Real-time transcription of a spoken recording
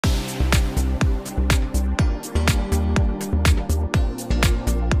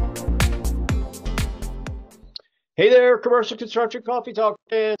Hey there, Commercial Construction Coffee Talk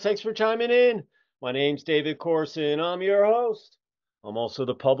fans. Thanks for chiming in. My name's David Corson. I'm your host. I'm also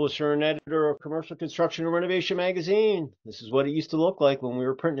the publisher and editor of Commercial Construction and Renovation magazine. This is what it used to look like when we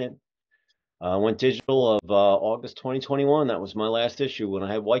were printing it. Went digital of August 2021. That was my last issue when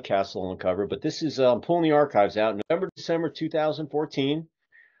I had White Castle on the cover. But this is pulling the archives out. November, December 2014.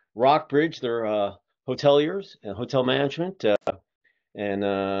 Rockbridge, they're hoteliers and hotel management. And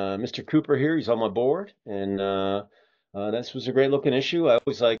Mr. Cooper here, he's on my board, and this was a great looking issue. I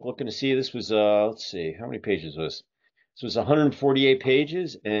always like looking to see. This was let's see, how many pages was this? This was 148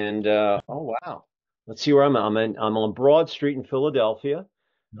 pages, and oh wow, let's see where I'm at. I'm on Broad Street in Philadelphia.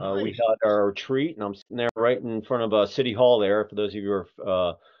 We Nice. had our retreat, and I'm sitting there right in front of City Hall there. For those of you who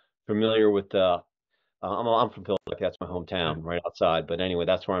are familiar with, I'm from Philadelphia. That's my Yeah. hometown, right outside. But anyway,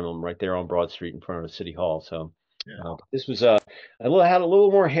 that's where I'm right there on Broad Street in front of City Hall. So. Yeah. This was had a little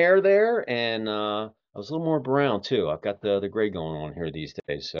more hair there, and I was a little more brown too. I've got the gray going on here these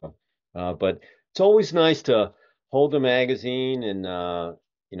days. So, but it's always nice to hold a magazine and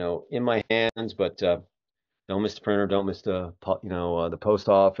in my hands. But don't miss the printer, don't miss the post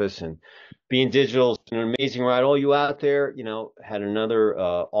office, and being digital is an amazing ride. All you out there, had another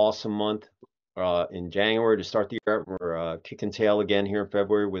awesome month. In January to start the year, we're kicking tail again here in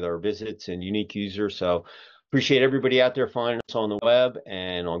February with our visits and unique users. So appreciate everybody out there finding us on the web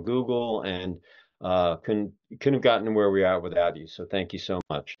and on Google, and couldn't have gotten where we are without you. So thank you so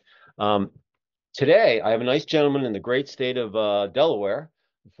much. Um, Today, I have a nice gentleman in the great state of Delaware,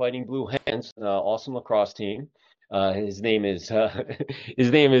 Fighting Blue Hens, awesome lacrosse team. His name is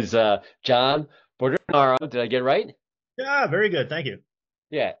his name is John Bordonaro. Did I get it right? Yeah, very good. Thank you.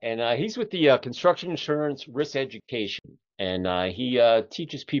 Yeah, and he's with the Construction Insurance Risk Education, and he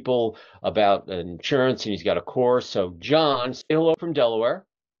teaches people about insurance, and he's got a course. So, John, say hello from Delaware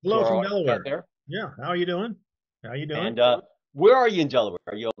to Hello our from audience out Delaware. there. Yeah, how are you doing? How you doing? And where are you in Delaware?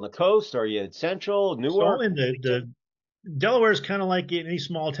 Are you on the coast? Are you in Central, So I'm Newark, in the Wilmington? Delaware is kind of like any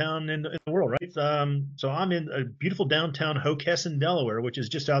small town in the world, right? So I'm in a beautiful downtown Hockessin, Delaware, which is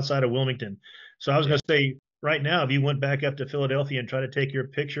just outside of Wilmington. So I was Yeah. going to say right now, if you went back up to Philadelphia and try to take your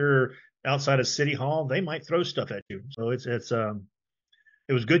picture outside of City Hall, they might throw stuff at you. So it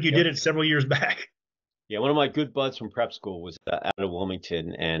was good you Yep. did it several years back. Yeah, one of my good buds from prep school was out of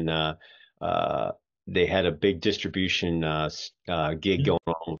Wilmington, and uh, they had a big distribution gig going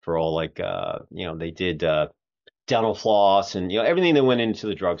on for all they did dental floss and everything that went into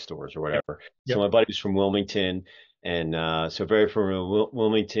the drugstores or Yep. whatever. So Yep. my buddy was from Wilmington, and so very familiar with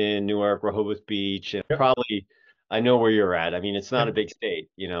Wilmington, Newark, Rehoboth Beach, and Yep. probably I know where you're at. I mean, it's not a Yep. big state,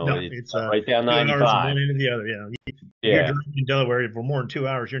 No, it's it's right down 2 hours from 95. one end to the other. Yeah. If you're Yeah, driving in Delaware for more than 2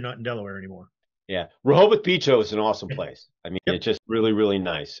 hours, you're not in Delaware anymore. yeah. Rehoboth Beach though is an awesome Yep. place. I mean, Yep. it's just really, really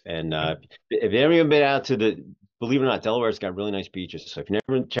nice. And Yep. if you haven't been out to believe it or not, Delaware's got really nice beaches. So if you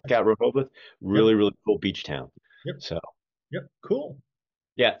never check out Rehoboth, Yep. really, really cool beach town. Yep. So. Yep. Cool.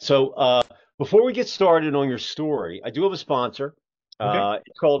 Yeah. So before we get started on your story, I do have a sponsor. Okay.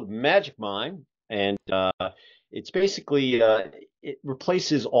 It's called Magic Mind, and it's basically it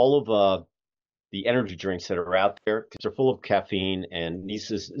replaces all of the energy drinks that are out there because they're full of caffeine, and this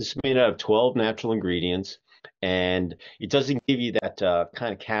is made out of 12 natural ingredients, and it doesn't give you that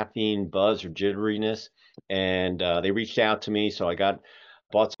kind of caffeine buzz or jitteriness. And they reached out to me, so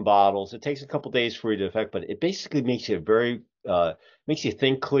bought some bottles. It takes a couple days for it to affect, but it basically makes you makes you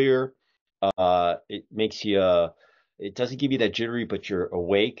think clear. It makes you it doesn't give you that jittery, but you're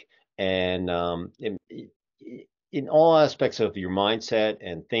awake, and in all aspects of your mindset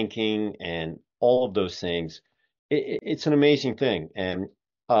and thinking and all of those things, it's an amazing thing. And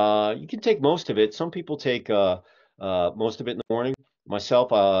you can take most of it. Some people take most of it in the morning. Myself,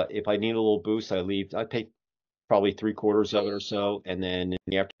 if I need a little boost, I take probably three-quarters of it or so, and then in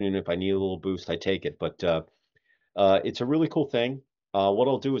the afternoon, if I need a little boost, I take it. But it's a really cool thing. What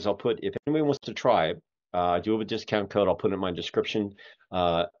I'll do is if anybody wants to try it, I do have a discount code. I'll put it in my description in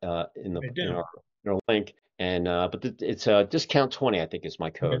the Right in down. our link. And but it's discount 20, I think is my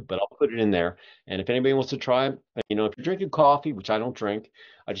Okay. code. But I'll put it in there. And if anybody wants to try it, if you're drinking coffee, which I don't drink,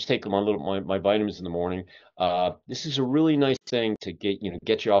 I just take my vitamins in the morning. This is a really nice thing to get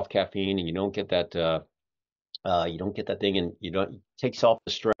you off caffeine, and you don't get that thing, and you don't it takes off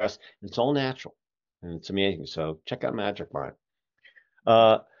the stress. It's all natural, and it's amazing. So check out Magic Mind.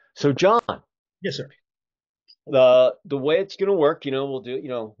 Uh, so John, Yes, sir. the way it's gonna work, we'll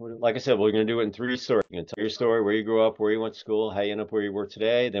do, like I said, we're gonna do it in three stories. You're gonna tell your story, where you grew up, where you went to school, how you end up where you were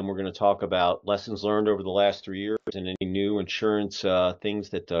today. Then we're gonna talk about lessons learned over the last 3 years and any new insurance things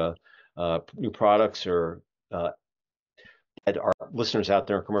that new products or that our listeners out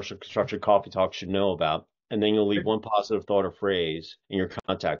there in Commercial Construction Coffee Talk should know about. and then you'll leave one positive thought or phrase in your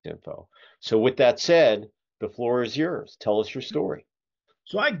contact info. So with that said, the floor is yours. Tell us your story.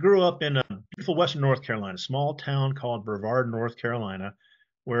 So I grew up in beautiful Western North Carolina, a small town called Brevard, North Carolina,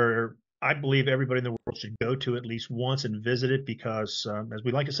 where I believe everybody in the world should go to at least once and visit it because, as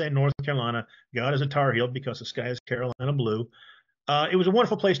we like to say in North Carolina, God is a Tar Heel because the sky is Carolina blue. It was a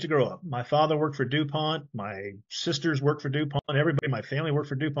wonderful place to grow up. My father worked for DuPont. My sisters worked for DuPont. Everybody in my family worked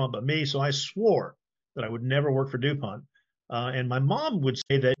for DuPont but me. So I swore that I would never work for DuPont. And my mom would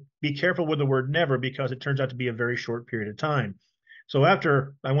say that be careful with the word never because it turns out to be a very short period of time. So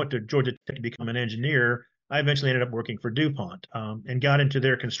after I went to Georgia Tech to become an engineer, I eventually ended up working for DuPont and got into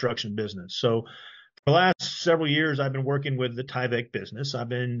their construction business. So for the last several years, I've been working with the Tyvek business. I've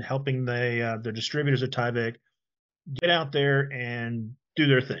been helping the distributors of Tyvek get out there and do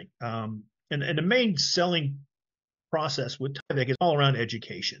their thing. And the main selling process with Tyvek is all around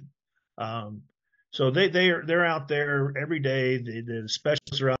education. So they're out there every day. The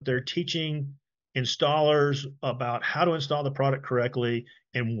specialists are out there teaching installers about how to install the product correctly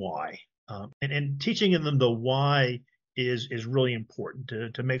and why. And teaching them the why is really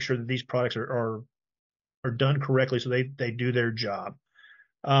important to make sure that these products are done correctly so they do their job.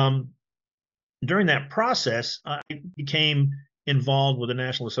 During that process, I became involved with the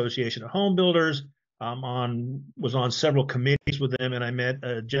National Association of Home Builders. Was on several committees with them, and I met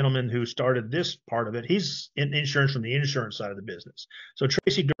a gentleman who started this part of it. He's in insurance from the insurance side of the business. So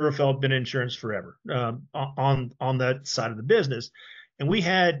Tracy Durfeld been in insurance forever on that side of the business, and we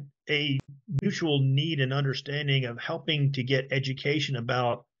had a mutual need and understanding of helping to get education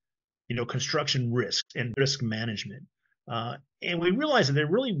about construction risk and risk management, and we realized that there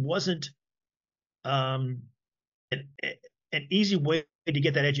really wasn't an easy way to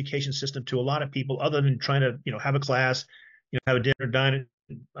get that education system to a lot of people other than trying to have a class, have a dinner, dine,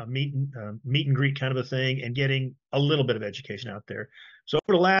 a meet and greet kind of a thing, and getting a little bit of education out there. So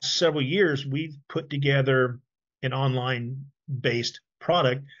over the last several years, we've put together an online based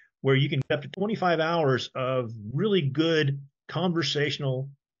product where you can get up to 25 hours of really good conversational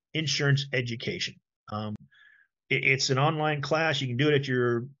insurance education. It's an online class. You can do it at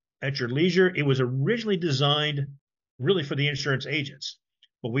your leisure. It was originally designed really for the insurance agents.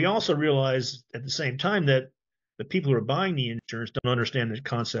 But we also realized at the same time that the people who are buying the insurance don't understand the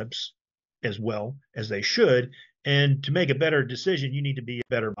concepts as well as they should. And to make a better decision, you need to be a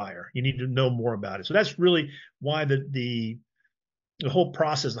better buyer. You need to know more about it. So that's really why the whole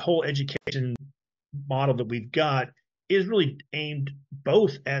process, the whole education model that we've got is really aimed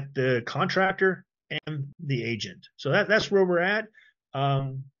both at the contractor and the agent. So that's where we're at.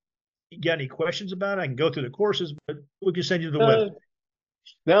 You got any questions about it? I can go through the courses, but we can send you the website.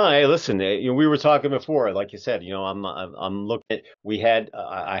 No, hey, listen. We were talking before, like you said. I'm looking at. We had.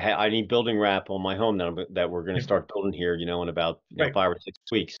 I need building wrap on my home now that we're going to start building here. In about Right. 5 or 6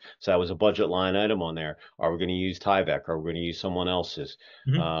 weeks. So that was a budget line item on there. Are we going to use Tyvek? Are we going to use someone else's?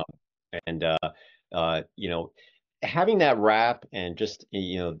 Mm-hmm. Uh, and having that wrap and just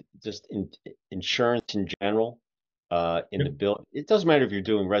insurance in general. In the Yep. bill, it doesn't matter if you're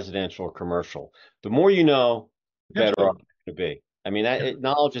doing residential or commercial. The more you know, the better off Absolutely. you're going to be. I mean, Yep.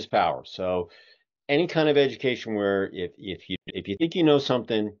 knowledge is power. So any kind of education where if you think you know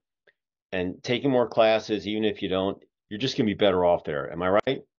something and taking more classes, even if you don't, you're just going to be better off there. Am I right?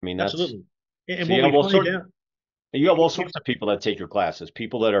 I mean, that's Absolutely. And so what we find out, you have all sorts of people that take your classes,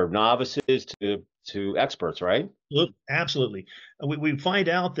 people that are novices to experts, right? look, absolutely. We find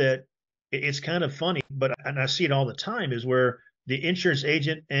out that it's kind of funny, and I see it all the time, is where the insurance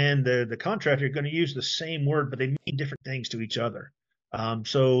agent and the contractor are going to use the same word, but they mean different things to each other.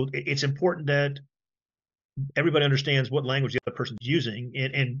 So it's important that everybody understands what language the other person's using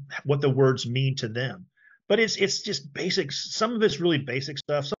and what the words mean to them. But it's just basics. Some of it's really basic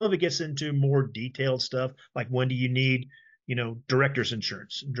stuff. Some of it gets into more detailed stuff, like when do you need, director's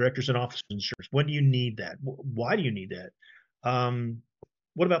insurance, directors and officers insurance? When do you need that? Why do you need that?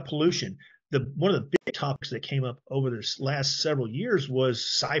 What about pollution? One of the big topics that came up over this last several years was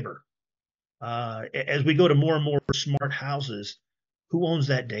cyber. As we go to more and more smart houses, who owns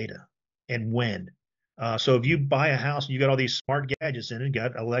that data and when? So if you buy a house and you got all these smart gadgets in it,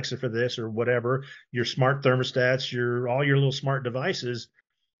 got Alexa for this or whatever, your smart thermostats, all your little smart devices,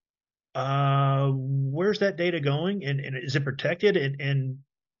 where's that data going and is it protected? And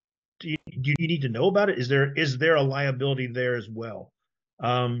do you need to know about it? Is there a liability there as well?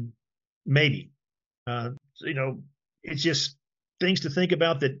 Maybe. It's just things to think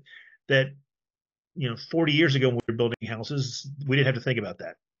about that 40 years ago when we were building houses, we didn't have to think about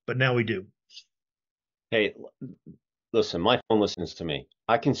that, but now we do. Hey, Listen, my phone listens to me.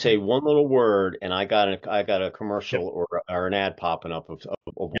 I can say one little word, and I got a Yep. commercial or an ad popping up of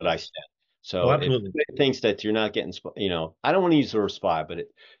what Yep. I said. Oh, So if absolutely. it thinks that you're not getting, I don't want to use the word spy, but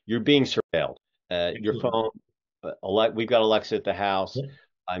you're being surveilled. Your Absolutely. phone, we've got Alexa at the house. Yep.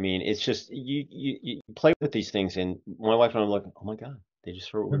 I mean, it's just you play with these things, and my wife and I'm looking, oh my God, they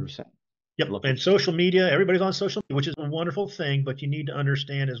just heard what we Yep. were saying. Yep. Look, And social media, everybody's on social media, which is a wonderful thing, but you need to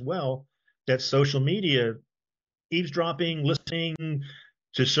understand as well that social media, eavesdropping, listening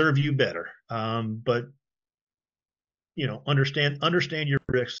to serve you better. But understand your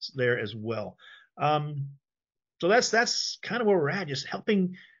risks there as well. Um, so that's kind of where we're at, just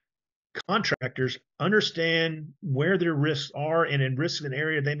helping contractors understand where their risks are and in risks in an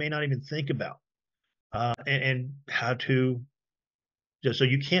area they may not even think about, and how to just so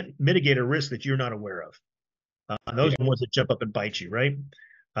you can't mitigate a risk that you're not aware of. Those are the yeah, ones that jump up and bite you, right?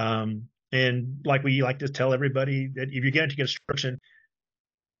 And like we like to tell everybody that if you get into construction,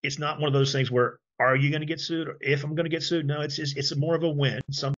 it's not one of those things where are you going to get sued or if I'm going to get sued. No, it's more of a win.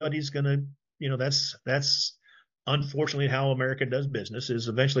 Somebody's going to, that's unfortunately how America does business. Is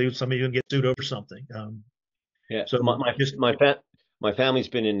eventually somebody's going to get sued over something. yeah. So just My family's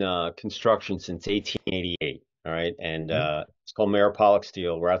been in construction since 1888. All right, and yeah, it's called Mayor Pollock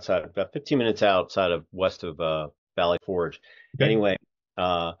Steel. We're outside, about 15 minutes outside of west of Valley Forge. okay, Anyway,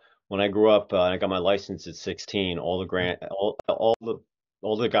 when I grew up, I got my license at 16. All the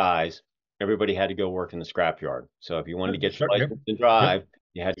guys, everybody had to go work in the scrapyard. So if you wanted to get your yep, license and yep, drive,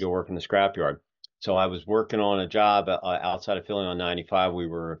 you had to go work in the scrapyard. So I was working on a job outside of Philly on 95. We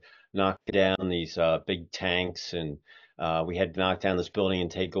were knocking down these big tanks, and we had to knock down this building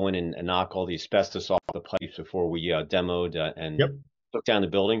and go in and knock all the asbestos off the pipes before we demoed and yep, took down the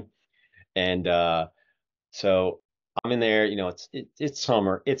building. And so I'm in there, it's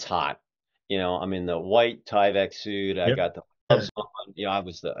summer, it's hot. I'm in the white Tyvek suit. I yep, got the yeah, gloves on. I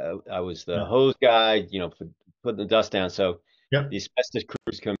was the yeah, hose guy, putting the dust down. So yep, the asbestos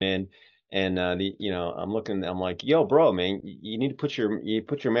crews come in, and I'm looking. I'm like, yo, bro, man, you need to put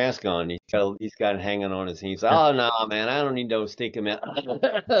your mask on. He's got it hanging on his. He's, yep, oh no, man, I don't need no stinking mask.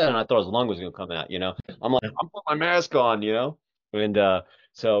 And I thought his lung was gonna come out. I'm like, yep, I'm putting my mask on. And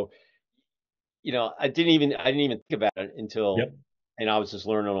so I didn't even think about it until, yep, and I was just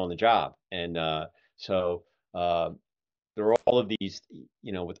learning on the job. And so uh, there are all of these,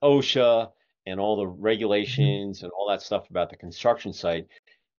 with OSHA and all the mhm, regulations and all that stuff about the construction site.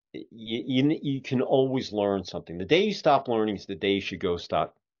 You can always learn something. The day you stop learning is the day you should go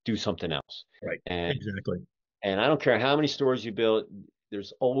do something else. right, And exactly, and I don't care how many stores you build,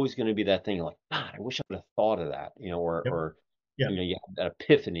 there's always going to be that thing like, God, I wish I would have thought of that, yep, or yeah, you have that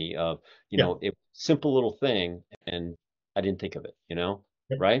epiphany of, yeah, it simple little thing, and I didn't think of it, yep,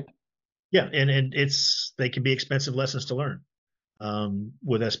 right? yeah, and they can be expensive lessons to learn.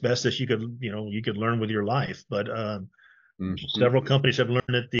 With asbestos, you could learn with your life, but Hmm. several companies have learned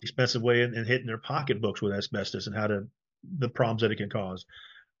it the expensive way and hitting their pocketbooks with asbestos and the problems that it can cause.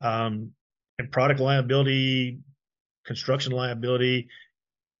 Um, and product liability, construction liability,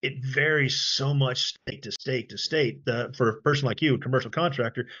 it varies so much state to state to state. For a person like you, a commercial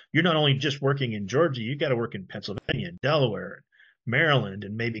contractor, you're not only just working in Georgia, you got to work in Pennsylvania, and Delaware, Maryland,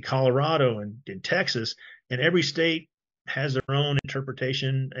 and maybe Colorado and Texas. And every state has their own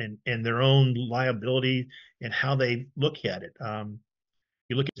interpretation and their own liability and how they look at it.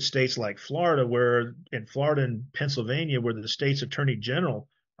 You look at states like Florida, where in Florida and Pennsylvania, where the state's attorney general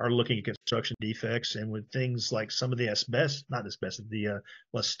are looking at construction defects and with things like some of the asbestos, not asbestos,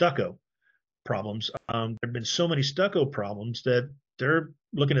 stucco problems. There have been so many stucco problems that they're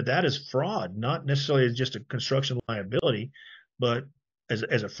looking at that as fraud, not necessarily as just a construction liability, but as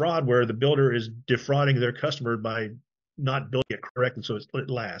a fraud where the builder is defrauding their customer by not building it correctly so it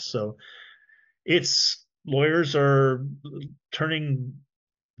lasts. So it's lawyers are turning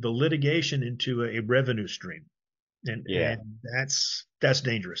the litigation into a revenue stream, and Yeah. that's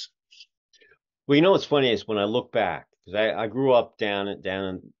dangerous. Well, what's funny is when I look back, because I grew up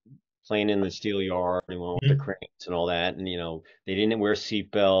down playing in the steel yard and went with the Mhm. cranes and all that, and they didn't wear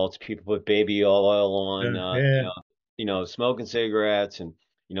seat belts. People put baby oil on, Yeah. smoking cigarettes, and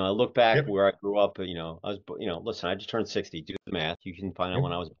I look back Yep. where I grew up. Listen, I just turned 60. Do the math. You can find out Yep.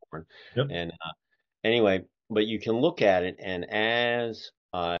 when I was born. Yep. And anyway, but you can look at it, and as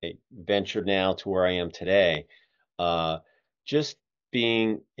I ventured now to where I am today, uh, just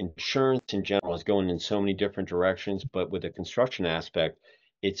being insurance in general is going in so many different directions, but with the construction aspect,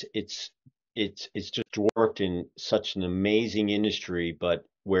 it's it's it's just worked in such an amazing industry, but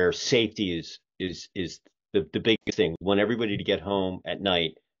where safety is the biggest thing. We want everybody to get home at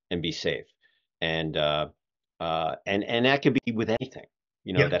night and be safe. And And that could be with anything,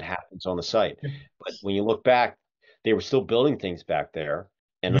 Yep. that happens on the site. Yep. But when you look back, they were still building things back there,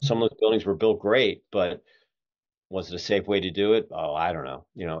 and Mhm. some of those buildings were built great, but was it a safe way to do it? Oh, I don't know.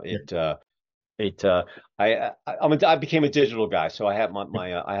 Yep. It I became a digital guy, so I have Yep.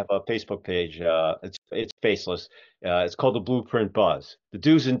 I have a Facebook page. It's faceless. It's called the Blueprint Buzz, the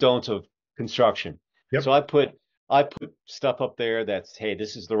do's and don'ts of construction. So Yep. I put stuff up there that's, hey,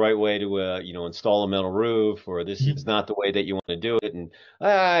 this is the right way to install a metal roof, or this is Mhm. not the way that you want to do it. And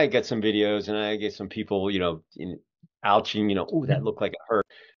I get some videos, and I get some people ouching, oh, that Mhm. looked like it hurt.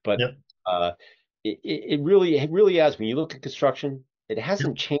 But Yep. uh, it really has. When you look at construction, it Yep.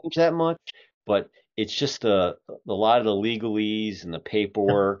 hasn't changed that much, but it's just a lot of the legalese and the Yep.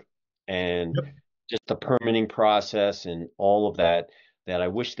 paperwork and Yep. just the permitting process and all of that, that I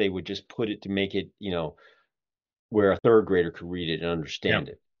wish they would just put it to make it, where a third grader could read it and Yeah. understand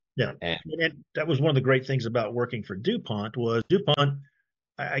it. Yeah. And And that was one of the great things about working for DuPont was DuPont,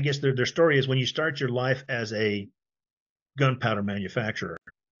 I guess their story is when you start your life as a gunpowder manufacturer,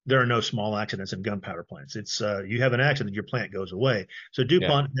 there are no small accidents in gunpowder plants. It's you have an accident, your plant goes away. So yeah,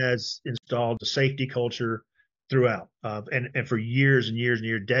 DuPont has installed a safety culture throughout, and for years and years and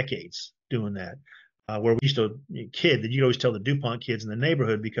years, decades doing that. Where we used to kid that you'd always tell the DuPont kids in the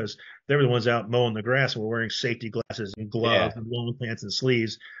neighborhood because they were the ones out mowing the grass and were wearing safety glasses and gloves yeah, and long pants and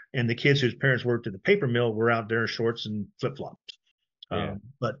sleeves. And the kids whose parents worked at the paper mill were out there in shorts and flip flops. yeah.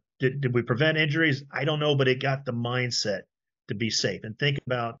 But did we prevent injuries? I don't know, but it got the mindset to be safe and think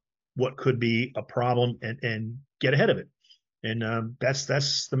about what could be a problem and get ahead of it. And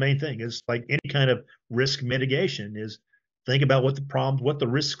that's the main thing. Is like any kind of risk mitigation is think about what the problems, what the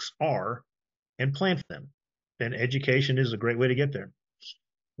risks are, and plan for them. And education is a great way to get there.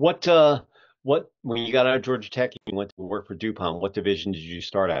 What uh when you got out of Georgia Tech and you went to work for DuPont, what division did you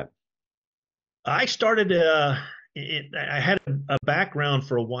start at? I started. I had a background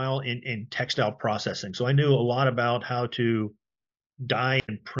for a while in textile processing, so I knew a lot about how to dye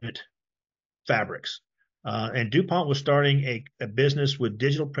and print fabrics. And DuPont was starting a business with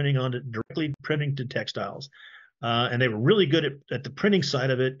digital printing on it, directly printing to textiles. And they were really good at the printing side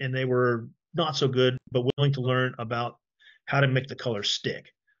of it, and they were not so good, but willing to learn about how to make the color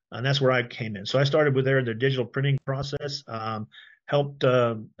stick. And that's where I came in. So I started with their digital printing process. Helped.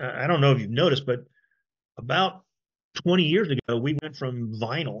 I don't know if you've noticed, but about 20 years ago, we went from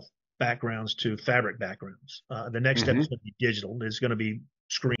vinyl backgrounds to fabric backgrounds. The next step is Hmm. going to be digital. There's going to be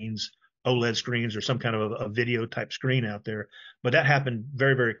screens, OLED screens, or some kind of a video type screen out there. But that happened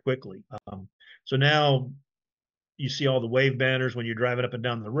very, very quickly. So now you see all the wave banners when you're driving up and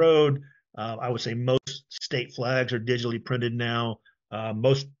down the road. I would say most state flags are digitally printed now.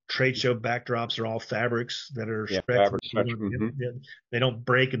 Most trade show backdrops are all fabrics that are Yeah, stretched. fabric stretch. Hmm. They don't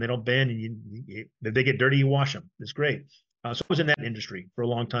break and they don't bend. And if they get dirty, you wash them. It's great. So I was in that industry for a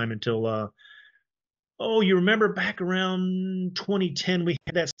long time until, oh, you remember back around 2010, we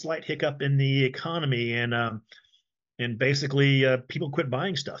had that slight hiccup in the economy and basically people quit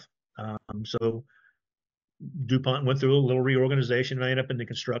buying stuff. So DuPont went through a little reorganization, and I ended up in the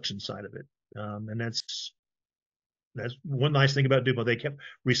construction side of it. And that's one nice thing about DuPont. They kept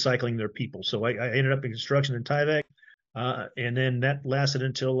recycling their people. So I ended up in construction in Tyvek, and then that lasted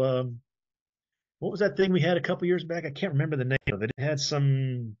until what was that thing we had a couple years back? I can't remember the name of it. It had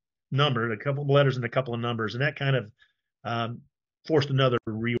some number, a couple of letters and a couple of numbers, and that kind of um, forced another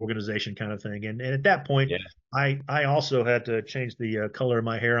reorganization kind of thing. And at that point, Yeah, I also had to change the color of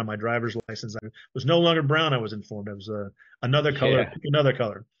my hair on my driver's license. I was no longer brown. I was informed it was another color, yeah, another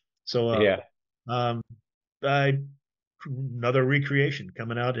color. So yeah. um, I another recreation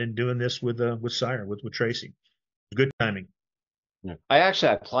coming out and doing this with CIRE with Tracy. Good timing. Yeah. I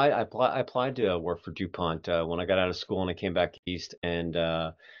applied to work for DuPont when I got out of school and I came back east.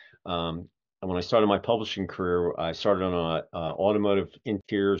 Um, and when I started my publishing career, I started on a automotive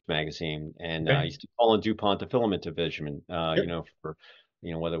interiors magazine, and I Okay. used to call on DuPont the filament division. Yep. For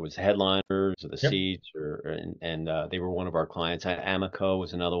whether it was headliners or the Yep. seats, and they were one of our clients. Amico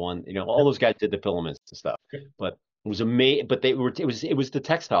was another one. All Yep. those guys did the filaments and stuff. Yep. But it was amazing. But it was the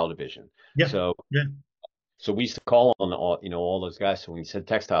textile division. Yeah. So Yeah. so we used to call on all those guys. So when you said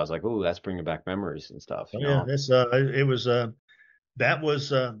textiles, like, oh, that's bringing back memories and stuff. Oh yeah. That's it was that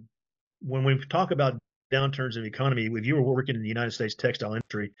was when we talk about downturns in the economy, if you were working in the United States textile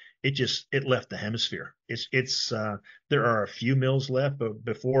industry, it left the hemisphere. It's there are a few mills left, but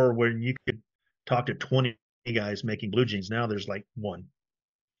before when you could talk to 20 guys making blue jeans, now there's like one.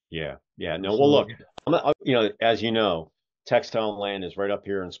 Yeah, yeah. No, well, So look, as you know, textile land is right up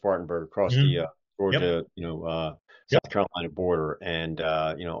here in Spartanburg, across the mhm. Yep. Georgia, Yep. Carolina border, and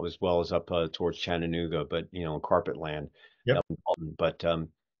as well as up towards Chattanooga, but in carpet land Yep. up in Alton.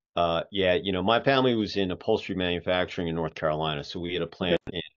 But yeah, my family was in upholstery manufacturing in North Carolina, so we had a Okay. plant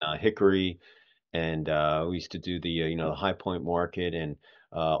in Hickory, and we used to do the High Point Market and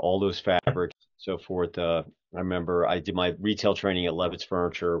all those fabrics, so forth. I remember I did my retail training at Levitt's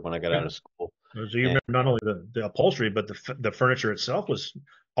Furniture when I got Yeah. out of school. So you And remember not only the upholstery, but the furniture itself was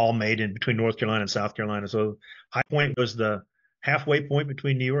all made in between North Carolina and South Carolina. So High Point was the halfway point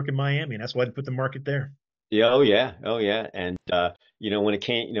between New York and Miami, and that's why they put the market there. yeah, oh yeah, oh yeah. And when it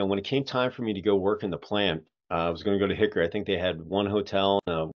came time for me to go work in the plant, I was going to go to Hickory. I think they had one hotel,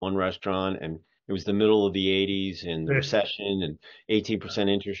 and one restaurant, and it was the middle of the '80s and the recession and 18%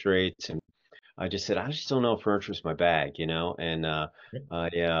 interest rates. And I just said, I just don't know if furniture is my bag, And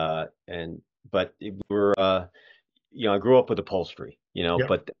Yep. and but I grew up with upholstery, Yep.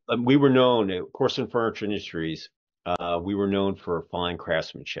 but we were known, of course, in furniture industries, we were known for fine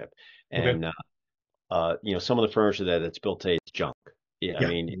craftsmanship. Okay. And some of the furniture that's built today is junk. Yeah, I Yeah.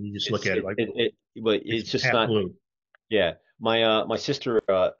 mean, You just look it's at it it, like it, it but it's it's just half not. blue. Yeah, my sister,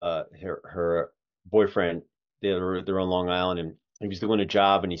 her boyfriend, they're on Long Island, and he was doing a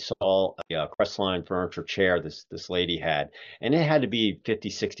job, and he saw a Crestline furniture chair this lady had, and it had to be 50,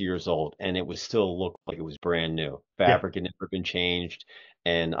 60 years old, and it was still looked like it was brand new. Yeah. Fabric had never been changed,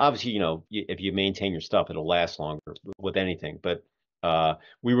 and obviously, if you maintain your stuff, it'll last longer with anything. But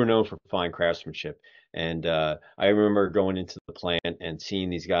we were known for fine craftsmanship. And I remember going into the plant and seeing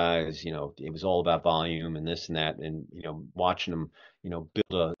these guys, it was all about volume and this and that, and watching them,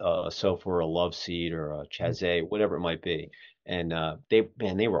 build a sofa or a love seat or a chaise, whatever it might be. And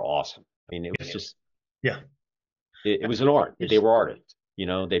they were awesome. I mean, it was just, Yeah. it was an art. They It's were artists.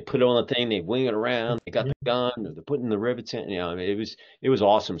 They put it on the thing, they wing it around, they got yeah. the gun, they're putting the rivets in. I mean, it was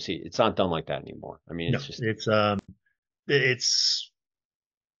awesome. See, it's not done like that anymore. I mean, No, it's just, it's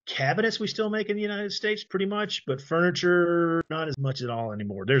cabinets we still make in the United States pretty much, but furniture not as much at all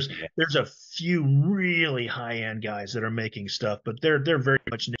anymore. There's yeah, there's a few really high end guys that are making stuff, but they're very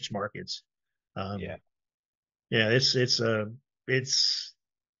much niche markets. Um, yeah. yeah, it's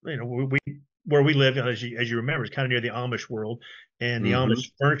we where we live, as you remember, it's kind of near the Amish world, and the Hmm.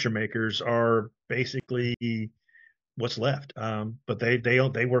 Amish furniture makers are basically what's left. But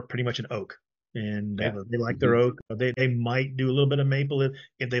they work pretty much in oak, and Yeah. they like their Hmm. oak. They might do a little bit of maple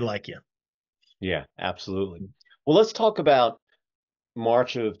if they like you. Yeah, absolutely. Well, let's talk about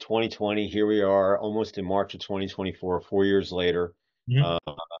March of 2020. Here we are, almost in March of 2024, 4 years later. Mhm.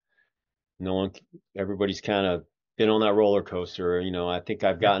 Uh, no one, everybody's kind of been on that roller coaster. I think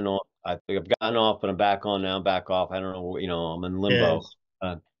I've Yep. gotten off. I think I've gotten off, but I'm back on now. I'm back off. I don't know. I'm in limbo. Yes.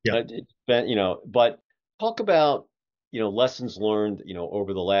 Uh, Yep. it's been, but talk about, lessons learned,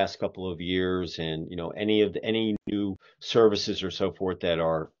 over the last couple of years, and any new services or so forth that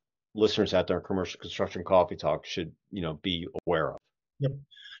our listeners out there, in Commercial Construction Coffee Talk, should, be aware of. Yep.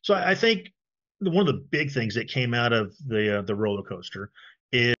 So I think one of the big things that came out of the roller coaster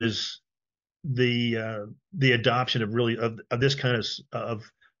is the adoption of really of this kind of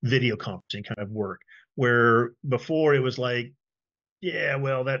video conferencing kind of work, where before it was like, yeah,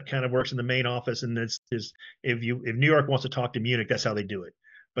 well, that kind of works in the main office, and it's is if New York wants to talk to Munich, that's how they do it.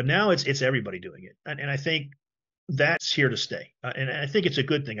 But now it's everybody doing it, and I think that's here to stay. And I think it's a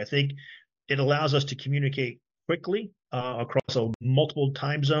good thing. I think it allows us to communicate quickly across multiple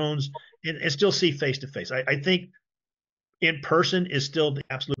time zones and still see face to face. I think in person is still the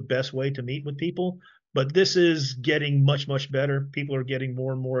absolute best way to meet with people, but this is getting much, much better. People are getting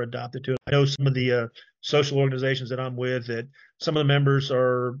more and more adopted to it. I know some of the social organizations that I'm with that some of the members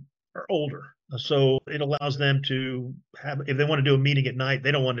are older. So it allows them to have, if they want to do a meeting at night,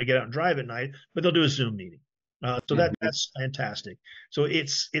 they don't want to get out and drive at night, but they'll do a Zoom meeting. So Mhm. that's fantastic. So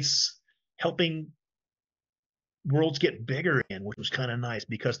it's helping worlds get bigger again, which was kind of nice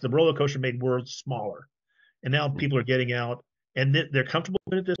because the roller coaster made worlds smaller, and now people are getting out and they're comfortable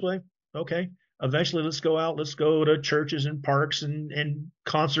with it this way. Okay, eventually let's go out, let's go to churches and parks and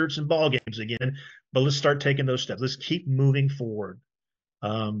concerts and ball games again, but let's start taking those steps. Let's keep moving forward.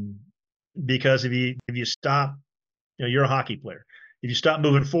 Um, because if you stop, you're a hockey player. If you stop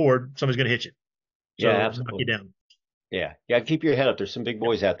moving forward, somebody's going to hit you. Yeah, So knock you absolutely. down. Yeah, yeah. Keep your head up. There's some big Yep.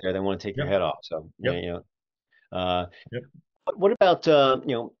 boys out there that want to take your Yep. head off. So, yeah, Yep. Uh, Yep. what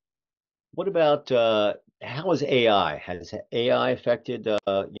about how has AI? Has AI affected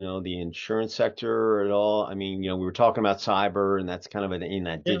the insurance sector at all? I mean, we were talking about cyber, and that's kind of in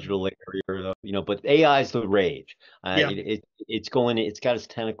that Yeah. digital area, but AI is the rage. Yeah. It's got its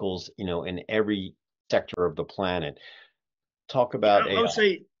tentacles, in every sector of the planet. Talk Yeah. about I would AI.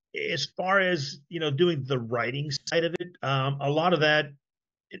 say. as far as doing the writing side of it, a lot of that,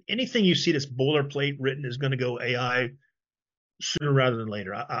 anything you see that's boilerplate written is going to go AI sooner rather than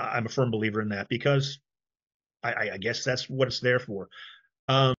later. I'm a firm believer in that because I guess that's what it's there for.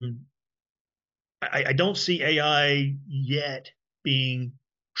 Um, I don't see AI yet being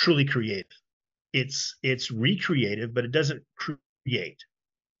truly creative. It's recreative, but it doesn't create.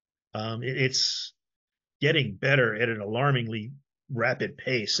 It's getting better at an alarmingly rapid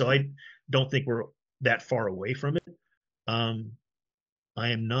pace. So I don't think we're that far away from it. Um, I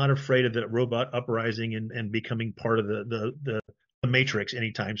am not afraid of the robot uprising and becoming part of the matrix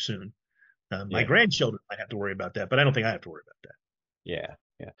anytime soon. My Yeah. grandchildren might have to worry about that, but I don't think I have to worry about Yeah,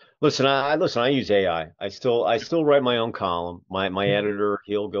 yeah. Listen. I use AI. I still write my own column. My that. editor,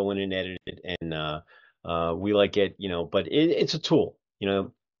 he'll go in and edit it, and we like it, But it's a tool,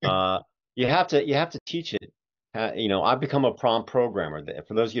 you have to teach it. I've become a prompt programmer.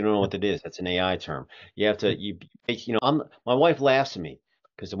 For those of you who don't know what that is, that's an AI term. You have to my wife laughs at me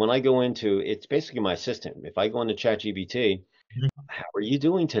because when I go into it's basically my assistant. If I go into ChatGPT, how are you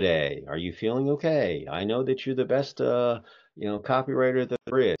doing today? Are you feeling okay? I know that you're the best, copywriter that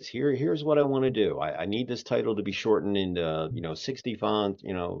there is. Here's what I want to do. I need this title to be shortened into, 60 font,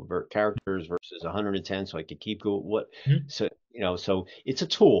 characters versus 110, so I could keep going. Mhm. So it's a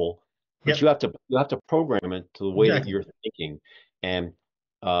tool, but Yep, you have to program it to the way that exactly. you're thinking, and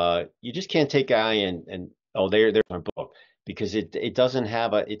you just can't take AI and oh, there's my book because it doesn't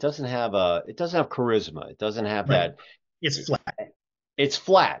have charisma. It doesn't have Right. that. It's flat. It's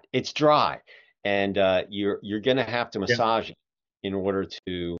flat, it's dry, and you're gonna have to Yep. massage it in order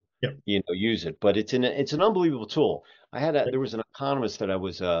to Yep. use it. But it's an unbelievable tool. There was an economist that I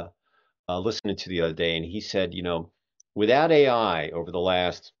was listening to the other day, and he said, without AI over the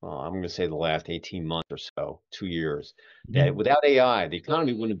last, I'm going to say the last 18 months or so, 2 years, that Mhm. without AI, the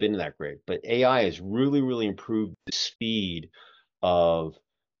economy wouldn't have been that great. But AI has really, really improved the speed of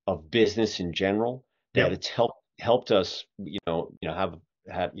business in general. That Yep. it's helped us,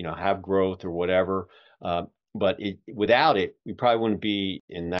 have growth or whatever. Uh, but without it, we probably wouldn't be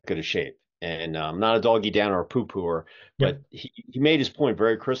in that good a shape. And I'm not a doggy downer or poo pooer, Yep. but he made his point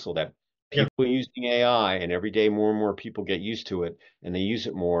very crystal that Yep. people using AI, and every day more and more people get used to it and they use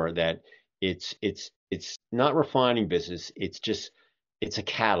it more, that it's not refining business. It's a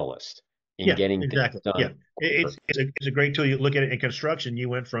catalyst in Yeah. getting things Exactly. Yeah. done quicker. It's a great tool. You look at it in construction. You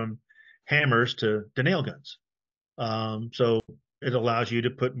went from hammers to nail guns. So it allows you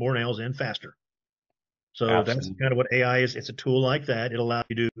to put more nails in faster. So that's Absolutely. kind of what AI is. It's a tool like that. It allows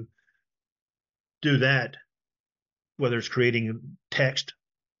you to do that, whether it's creating text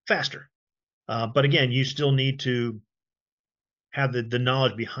faster. But again, you still need to have the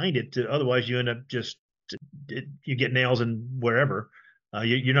knowledge behind it. Otherwise, you end up just you get nails in wherever.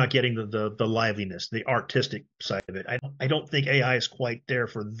 You're not getting the liveliness, the artistic side of it. I don't think AI is quite there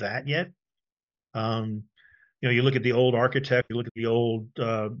for that yet. Um, you look at the old architect, you look at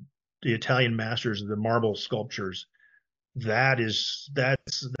the Italian masters of the marble sculptures. That's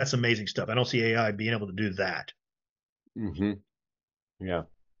amazing stuff. I don't see AI being able to do that. Hmm. Yeah.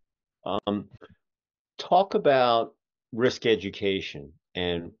 Um, Talk about risk education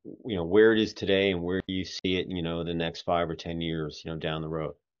and where it is today and where you see it, the next 5 or 10 years, down the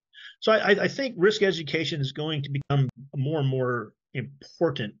road. So I think risk education is going to become more and more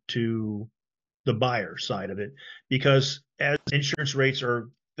important to the buyer side of it because as insurance rates are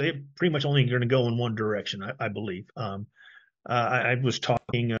they pretty much only going to go in one direction, I believe. I was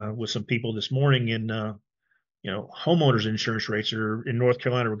talking with some people this morning, and homeowners insurance rates are in North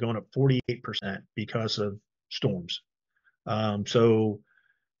Carolina were going up 48% because of storms. So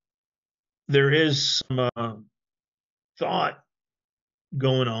there is some thought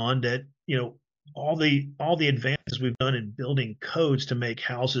going on that all the advances we've done in building codes to make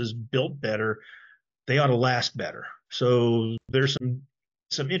houses built better, they ought to last better. So there's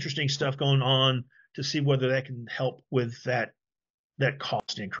some interesting stuff going on to see whether that can help with that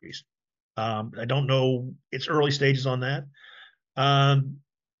cost increase. I don't know. It's early stages on that. Um,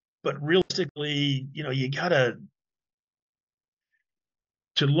 but realistically, you gotta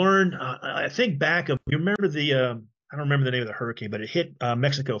to learn. I think back of you remember I don't remember the name of the hurricane, but it hit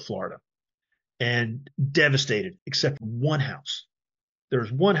Mexico, Florida, and devastated, except for one house. There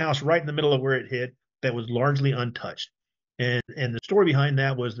was one house right in the middle of where it hit that was largely untouched. And the story behind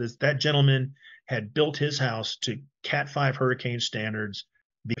that was that gentleman had built his house to Cat 5 hurricane standards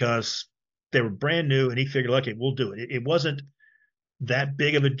because they were brand new, and he figured, okay, we'll do it. It wasn't that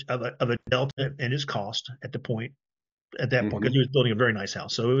big of a delta in his cost at that point because he Hmm. was building a very nice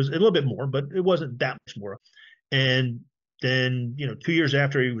house. So it was a little bit more, but it wasn't that much more. And Then, 2 years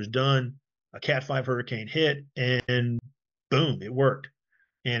after he was done, a Cat 5 hurricane hit, and boom, it worked.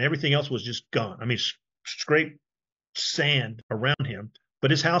 And everything else was just gone. I mean, scrape sand around him, but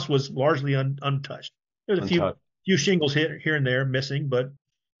his house was largely untouched. There's a few Untouched. few shingles here and there missing, but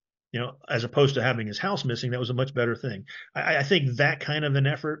as opposed to having his house missing, that was a much better thing. I think that kind of an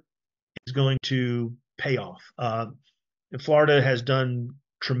effort is going to pay off. Florida has done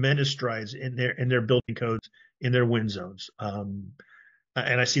tremendous strides in their building codes, in their wind zones, and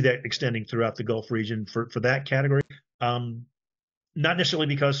I see that extending throughout the Gulf region for that category. Not necessarily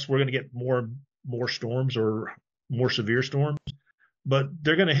because we're going to get more storms or more severe storms, but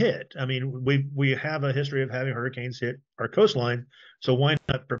they're going to hit. I mean, we have a history of having hurricanes hit our coastline, so why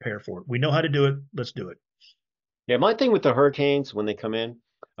not prepare for it? We know how to do it. Let's do it. Yeah, my thing with the hurricanes when they come in,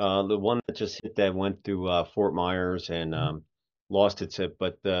 the one that just hit that went through Fort Myers and lost its hip,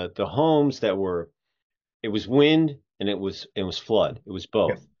 but the homes that were, it was wind and it was flood. It was Yep.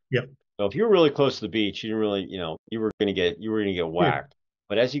 both. Yep. So if you were really close to the beach, you didn't really, you were gonna get Yeah. whacked.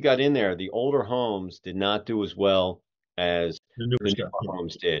 But as you got in there, the older homes did not do as well as The newer the stuff. newer Yeah.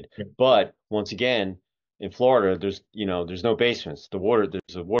 homes did. Yeah. But once again, in Florida, there's no basements. There's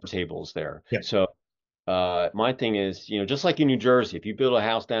the water tables there. Yeah. So my thing is, just like in New Jersey, if you build a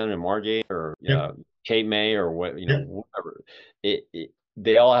house down in Margate or Yep. Cape May or Yep. whatever,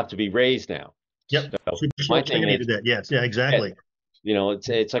 they all have to be raised now. Yep. So Super my slope thing Fanny to is, that. Yes. Yeah. yeah, Exactly.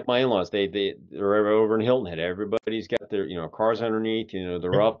 it's like my in-laws. They're over in Hilton Head. Everybody's got their cars underneath. They're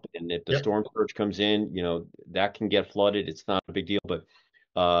Yep. up, and if the Yep. storm surge comes in, that can get flooded. It's not a big deal, but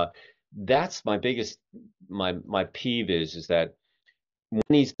uh, that's my biggest my peeve is that when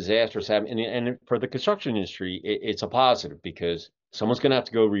these disasters happen, and for the construction industry, it's a positive because someone's going to have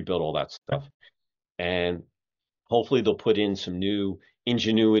to go rebuild all that stuff, and hopefully they'll put in some new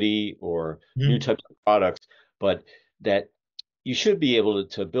ingenuity or new Mhm. types of products, but that you should be able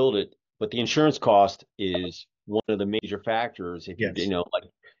to build it. But the insurance cost is one of the major factors. If you Yes.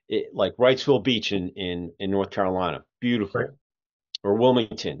 like Wrightsville Beach in North Carolina, Right. beautiful, or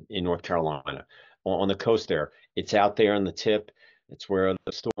Wilmington in North Carolina, on the coast there. It's out there on the tip. It's where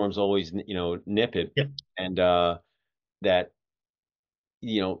the storms always nip it, Yep. and that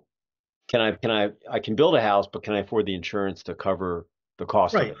you know I can build a house, but can I afford the insurance to cover the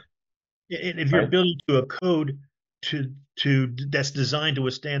cost of Right. it? And if you're Right? building to a code to that's designed to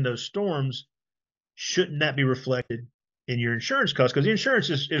withstand those storms, shouldn't that be reflected in your insurance costs? Because the insurance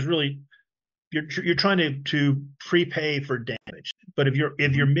is really you're trying to prepay for damage. But if you're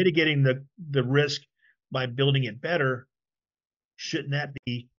Mhm. mitigating the risk by building it better, shouldn't that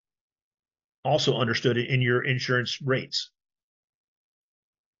be also understood in your insurance rates?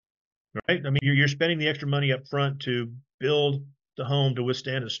 Right? I mean, you're spending the extra money up front to build the home to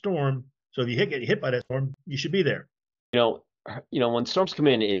withstand a storm. So if you get hit by that storm, you should be there. You know, when storms come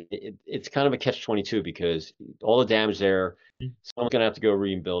in, it's kind of a catch-22 because all the damage there, someone's gonna have to go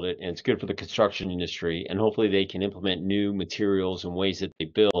rebuild it, and it's good for the construction industry, and hopefully they can implement new materials and ways that they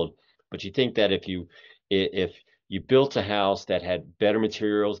build. But you think that if you built a house that had better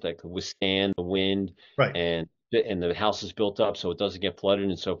materials that could withstand the wind Right. and the house is built up so it doesn't get flooded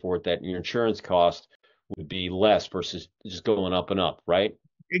and so forth, that your insurance cost would be less versus just going up and up, right?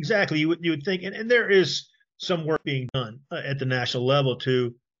 Exactly. You would think, and there is some work being done at the national level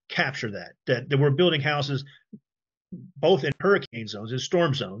to capture that we're building houses both in hurricane zones and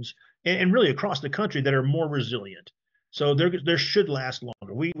storm zones, and really across the country that are more resilient. So there should last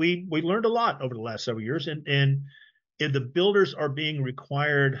longer. We learned a lot over the last several years, and if the builders are being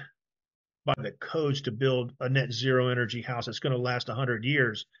required by the codes to build a net zero energy house that's going to last 100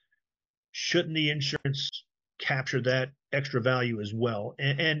 years, shouldn't the insurance capture that extra value as well?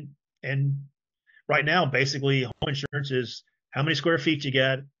 And right now, basically, home insurance is how many square feet you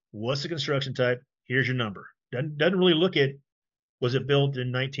got, what's the construction type, here's your number. Doesn't really look at was it built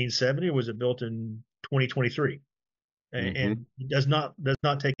in 1970 or was it built in 2023, Hmm. and does not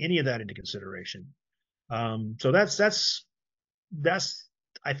take any of that into consideration. So that's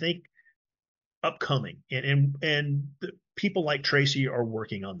I think upcoming, and people like Tracy are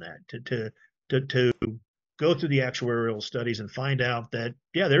working on that to go through the actuarial studies and find out that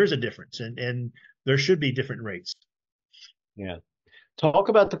yeah, there is a difference, and there should be different rates. Yeah. Talk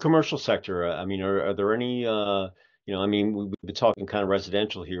about the commercial sector. I mean, are there any, I mean, we've been talking kind of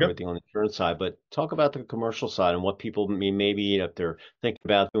residential here Yep. with the on the insurance side, but talk about the commercial side and what people mean, maybe if they're thinking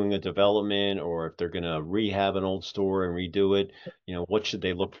about doing a development or if they're going to rehab an old store and redo it, what should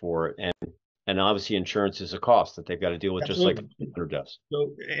they look for? and obviously insurance is a cost that they've got to deal with, just like Absolutely. a homeowner does.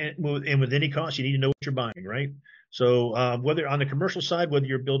 So, and with any cost, you need to know what you're buying, right? So, whether on the commercial side, whether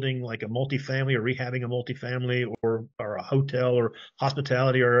you're building like a multifamily or rehabbing a multifamily or a hotel or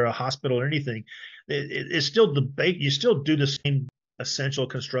hospitality or a hospital or anything, it's still debate. You still do the same essential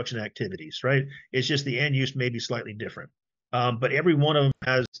construction activities, right? It's just the end use may be slightly different. But every one of them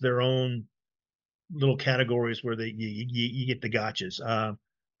has their own little categories where you get the gotchas.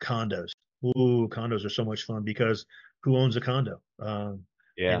 Condos. Ooh, condos are so much fun because who owns a condo?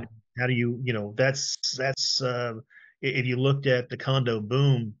 Yeah. And how do that's if you looked at the condo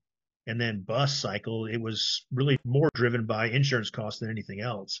boom and then bust cycle, it was really more driven by insurance costs than anything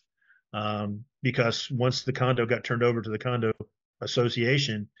else. Because once the condo got turned over to the condo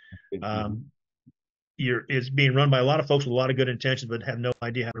association, Mhm. um, it's being run by a lot of folks with a lot of good intentions, but have no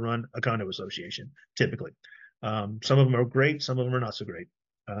idea how to run a condo association. Typically, some of them are great, some of them are not so great.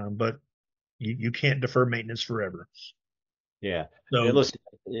 But you can't defer maintenance forever. Yeah. So, Listen,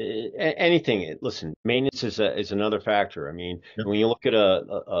 anything. Listen, maintenance is another factor. I mean, yeah, when you look at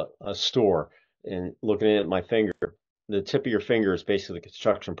a store and looking at my finger, the tip of your finger is basically the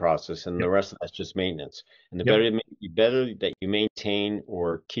construction process, and yep, the rest of that's just maintenance. And the yep, better that you maintain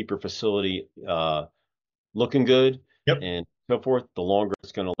or keep your facility looking good yep, and so forth, the longer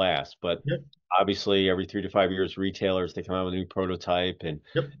it's going to last. But yep, obviously, every 3 to 5 years, retailers they come out with a new prototype,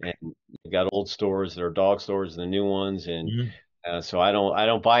 yep. and you got old stores that are dog stores and the new ones, and Mhm, so I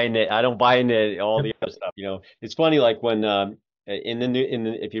don't buy in it. I don't buy into all yep, the other stuff. It's funny, like when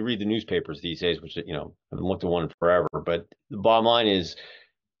if you read the newspapers these days, which I haven't looked at one in forever, but the bottom line is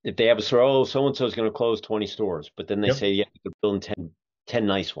if they have a store, oh, so and so is going to close 20 stores, but then they yep, say, yeah, they're building 10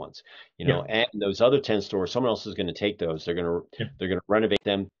 nice ones, yeah, and those other 10 stores, someone else is going to take those. They're going to yeah. they're going to renovate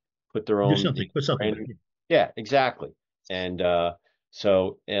them, put their Do own something, put something brand there. yeah, exactly. And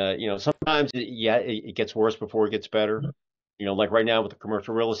so sometimes yeah, it gets worse before it gets better. Yeah. Like right now with the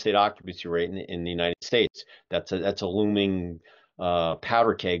commercial real estate occupancy rate in the United States, that's a looming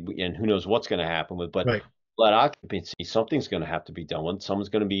powder keg, and who knows what's going to happen with. But Right. flat occupancy, something's going to have to be done with. Someone's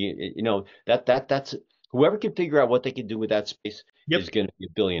going to be, that's whoever can figure out what they can do with that space Yep. is going to be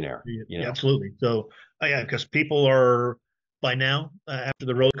a billionaire. Yeah, absolutely. So, yeah, because people are by now after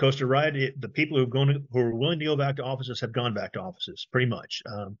the roller coaster ride, the people who are willing to go back to offices have gone back to offices pretty much.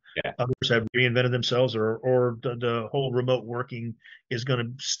 Yeah, Others have reinvented themselves, or the whole remote working is going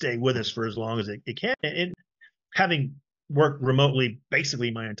to stay with us for as long as it can. And having worked remotely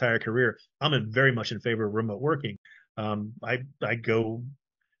basically my entire career, I'm very much in favor of remote working. I go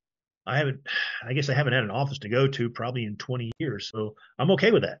I haven't, I guess I haven't had an office to go to probably in 20 years. So I'm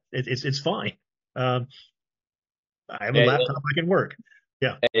okay with that. It's fine. Um, I have a yeah. laptop, I can work.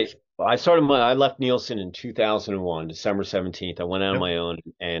 Yeah. I left Nielsen in 2001, December 17th. I went out on Yep. my own,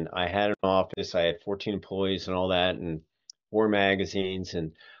 and I had an office. I had 14 employees and all that, and 4 magazines,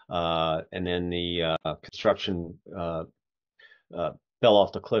 and then the construction uh, fell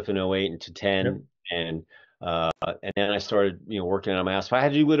off the cliff in '08 into Yep. 10, and then I started, working out of my house. If I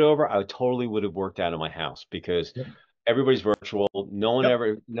had to do it over, I totally would have worked out of my house because Yep. everybody's virtual. Yep.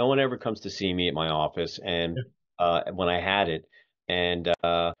 No one ever comes to see me at my office, and Yep. when I had it, and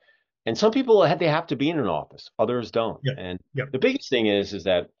some people they have to be in an office, others don't. Yep. And Yep. the biggest thing is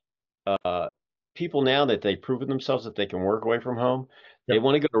that uh, people now that they've proven themselves that they can work away from home, they Yep.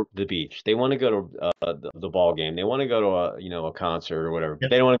 want to go to the beach, they want to go to the ball game, they want to go to a concert or whatever, but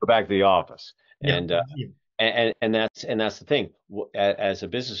Yep. they don't want to go back to the office. Yeah. And Yeah. that's the thing. As a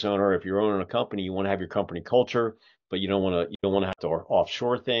business owner, if you're owning a company, you want to have your company culture, but you don't want to have to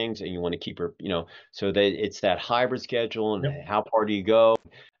offshore things, and you want to keep so that it's that hybrid schedule Yep. and how far do you go.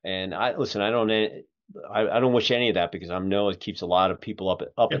 And I listen, I don't wish any of that because I know it keeps a lot of people up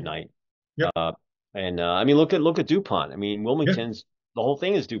at Yep. night. Yep. And I mean, look at DuPont. I mean, Yeah. Wilmington's the whole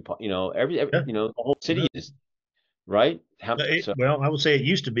thing is DuPont. Every Yeah. the whole city No. is right. So Well, I would say it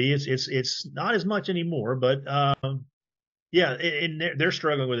used to be. It's not as much anymore, but yeah, and they're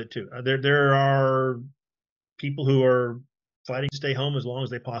struggling with it too. There are people who are fighting to stay home as long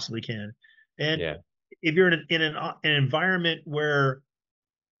as they possibly can. And yeah, if you're in an environment where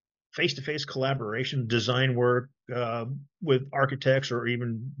face-to-face collaboration, design work with architects, or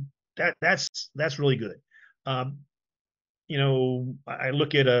even that's really good. Um, I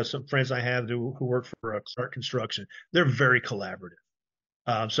look at some friends I have who work for C.I.R.E Construction. They're very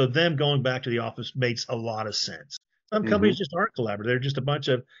collaborative. So them going back to the office makes a lot of sense. Some hmm companies just aren't collaborative. They're just a bunch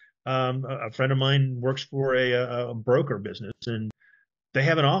of a friend of mine works for a broker business, and they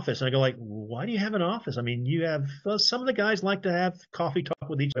have an office. And I go like, why do you have an office? I mean, you have some of the guys like to have coffee talk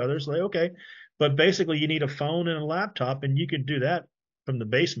with each other. So like, okay, but basically you need a phone and a laptop, and you can do that from the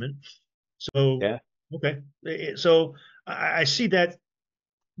basement. So, Yeah. okay. So I see that.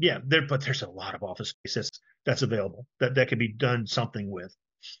 Yeah, but there's a lot of office space that's available that can be done something with.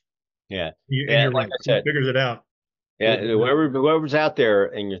 Yeah. And Yeah. you're Like right. I Who said, figures it out? yeah, whoever's out there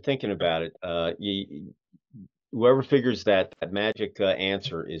and you're thinking about it, whoever figures that magic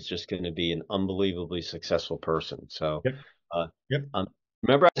answer is just going to be an unbelievably successul person. So, Yep. uh, Yep.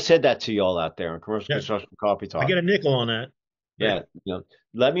 remember I said that to you all out there on Commercial Yeah. Construction Coffee I Talk. get a nickel on that. Yeah,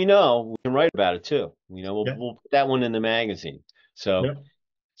 let me know. We can write about it too. Yep. We'll put that one in the magazine. So,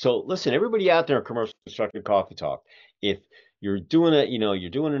 Yep. listen, everybody out there on Commercial Construction Coffee Talk, if you're doing you're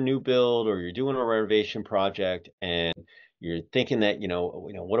doing a new build or you're doing a renovation project and you're thinking that,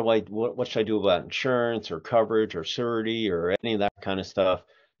 what should I do about insurance or coverage or surety or any of that kind of stuff?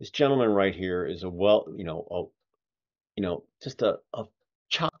 This gentleman right here is just a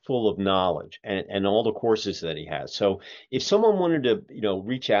chock full of knowledge and all the courses that he has. So if someone wanted to,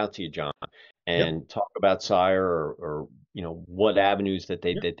 reach out to you, John, Yep. and talk about CIRE or what avenues that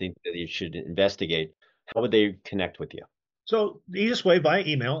Yep. they think that you should investigate, how would they connect with you? So the easiest way by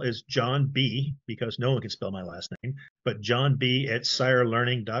email is John B, because no one can spell my last name, but John B at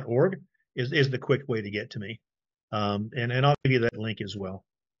cirelearning.org is the quick way to get to me. And I'll give you that link as well.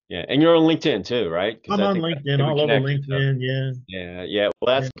 Yeah, and you're on LinkedIn too, right? Because I'm I on think that's LinkedIn, a good all over connection. So LinkedIn. Yeah. yeah, yeah.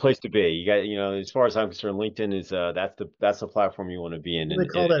 Well, that's Yeah. the place to be. You got, as far as I'm concerned, LinkedIn is that's the platform you want to be in. What do they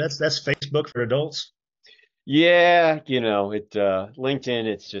call that? That's Facebook for adults. Yeah, LinkedIn,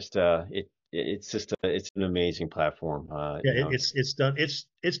 it's an amazing platform. Yeah, it's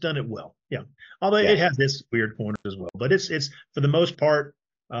done it well. Yeah, although Yeah, it has its weird corners as well, but it's for the most part,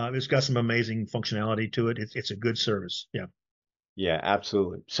 it's got some amazing functionality to it. It's a good service. Yeah. yeah,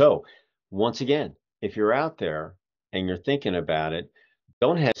 absolutely. So, once again, if you're out there and you're thinking about it,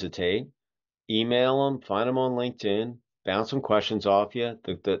 don't hesitate. Email them, find them on LinkedIn, bounce some questions off you.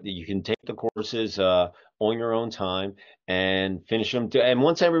 You can take the courses on your own time and finish them. And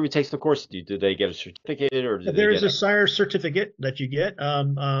once everybody takes the course, do they get a certificate or do they There's get a a? CIRE certificate that you get.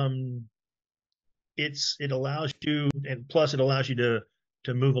 It allows you, and plus it allows you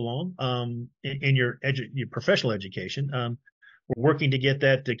to move along in your professional education. We're working to get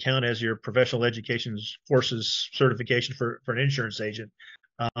that to count as your professional education courses certification for an insurance agent.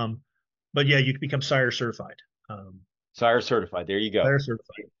 Um, but yeah, you can become CIRE certified. Um, CIRE certified. There you go. CIRE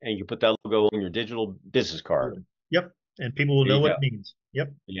certified. And you put that logo on your digital business card. Yep, and people will There know you what go. it means.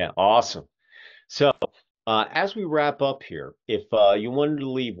 Yep. Yeah, awesome. So, as we wrap up here, if you wanted to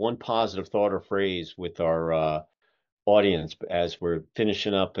leave one positive thought or phrase with our audience as we're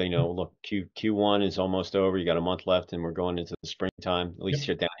finishing up, look, Q1 is almost over. You got a month left, and we're going into the springtime, at least Yep.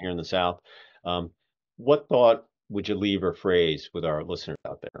 here down here in the South. What thought would you leave or phrase with our listeners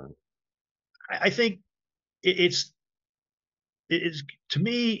out there? I think it's it is to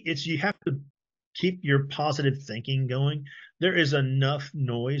me it's you have to keep your positive thinking going. There is enough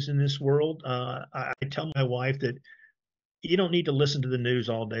noise in this world. I tell my wife that you don't need to listen to the news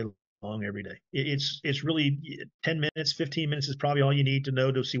all day long every day. It's really 10 minutes, 15 minutes is probably all you need to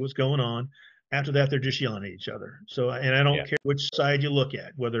know to see what's going on. After that, they're just yelling at each other. So, and I don't Yeah, care which side you look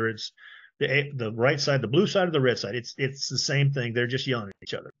at, whether it's the right side, the blue side, or the red side. It's the same thing. They're just yelling at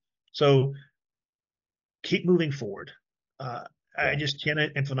each other. So keep moving forward. Uh, I yeah, just can't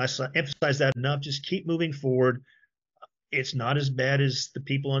emphasize that enough. Just keep moving forward. It's not as bad as the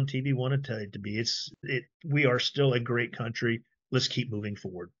people on TV want to tell it to be. We are still a great country. Let's keep moving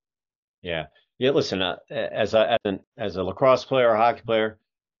forward. yeah, yeah. Listen, as a lacrosse player or hockey player,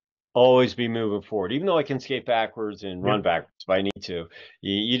 always be moving forward. Even though I can skate backwards and run Yep. backwards if I need to,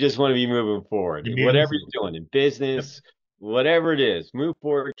 you just want to be moving forward. To be moving Whatever forward. you're doing in Yep. business, whatever it is, move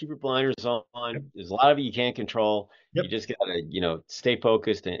forward, keep your blinders on. Yep. There's a lot of it you can't control. You Yep. just gotta, stay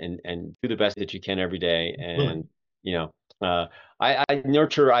focused and do the best that you can every day. Absolutely. And, you know, I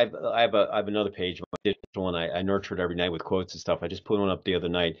nurture, I have another page, my digital one. I nurture it every night with quotes and stuff. I just put one up the other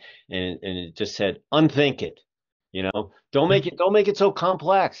night and it just said, unthink it. Yep. Don't make it so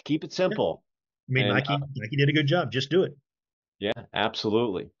complex. Keep it Yep. simple. I mean, And Nike did a good job. Just do it. yeah,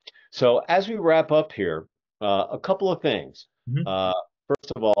 absolutely. So as we wrap up here, a couple of things. Mhm. Uh,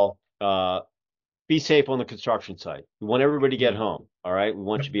 First of all, be safe on the construction site. We want everybody to get Absolutely. home. All right. We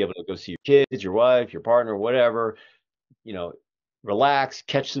want you Yep. to be able to go see your kids, your wife, your partner, whatever. You know, Relax,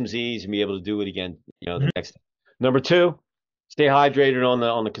 catch some Z's, and be able to do it again. The Mhm. next. Number two, stay hydrated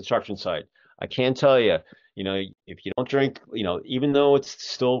on the construction site. I can tell you, if you don't drink, even though it's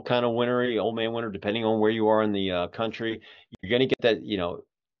still kind of wintry, old man winter, depending on where you are in the country, you're gonna get that.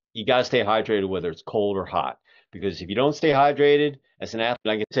 You got to stay hydrated whether it's cold or hot. Because if you don't stay hydrated, as an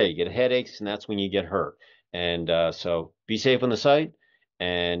athlete, I can tell you get headaches, and that's when you get hurt. And so be safe on the site,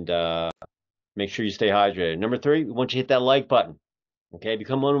 and Make sure you stay hydrated. Number three, we want you to hit that like button. Okay,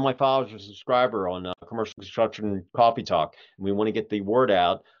 become one of my followers or subscriber on Commercial Construction Coffee Talk. And we want to get the word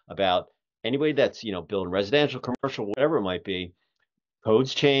out about anybody that's, building residential, commercial, whatever it might be.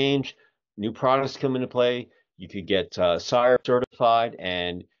 Codes change, new products come into play. You could get CIRE certified,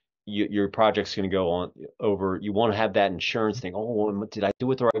 and your project's going to go on over. You want to have that insurance thing. Oh, well, did I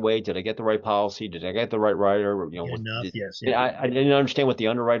do it the right way? Did I get the right policy? Did I get the right writer? Enough, yes, yeah. I didn't understand what the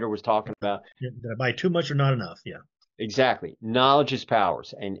underwriter was talking about. Did I buy too much or not enough? Yeah. Exactly. Knowledge is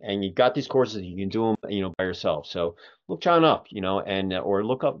powers, and you've got these courses. You can do them, by yourself. So look John up, and or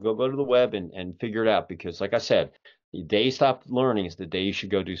look up, go to the web and figure it out. Because, like I said, the day you stop learning is the day you should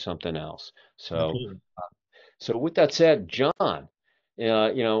go do something else. So, Absolutely. so with that said, John,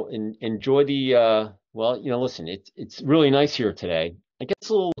 enjoy the well, listen, it's really nice here today. It gets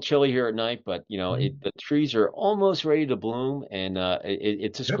a little chilly here at night, but the trees are almost ready to bloom, and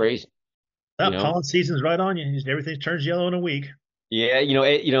it's just Yep. crazy, you That know. pollen season's right on you. Everything turns yellow in a week. Yeah,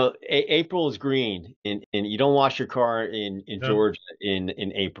 April is green, and you don't wash your car in No. Georgia in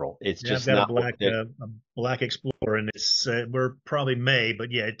April. It's Yeah, I've just got not worth it. a black Explorer, and we're probably May,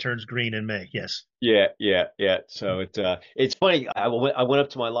 but yeah, it turns green in May. Yes. Yeah, yeah, yeah. So it's funny. I went up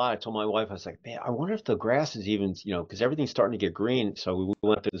to my lot. I told my wife, I was like, man, I wonder if the grass is even, because everything's starting to get green. So we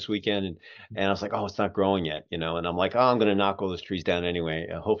went up there this weekend, and I was like, oh, it's not growing yet, and I'm like, oh, I'm gonna knock all those trees down anyway.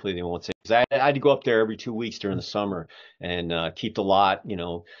 Hopefully they won't say. 'Cause I had to go up there every 2 weeks during the summer and keep the lot,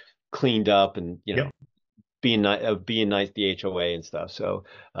 cleaned up and Yep. being nice the HOA and stuff. So,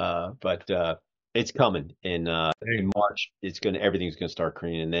 but it's coming There you in go. March. Everything's gonna start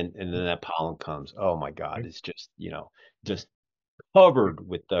greening, and then that pollen comes. Oh my God, it's just covered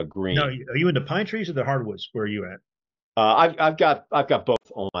with Now, green. are you into pine trees or the hardwoods? Where are you at? I've got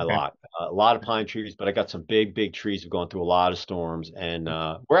both on my Okay. lot. A lot of pine trees, but I got some big trees. Have gone through a lot of storms, and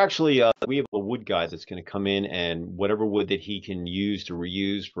we're actually we have a wood guy that's going to come in, and whatever wood that he can use to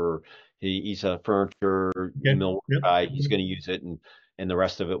reuse he's a furniture Okay. millwork Yep. guy. He's going to use it, and the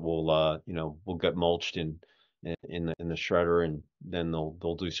rest of it will get mulched in the shredder, and then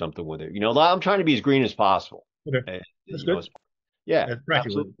they'll do something with it. I'm trying to be as green as possible. Okay. Uh, That's you know, good. as, yeah, That's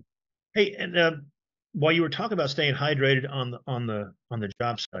practical. absolutely. Hey, and while you were talking about staying hydrated on the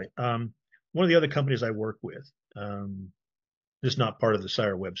job site, one of the other companies I work with, this is not part of the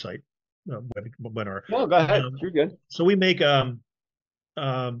CIRE website, webinar. No, go ahead. Um, You're good. so we make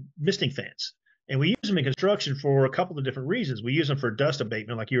misting fans, and we use them in construction for a couple of different reasons. We use them for dust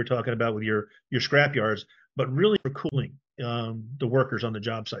abatement, like you were talking about with your scrap yards, but really for cooling the workers on the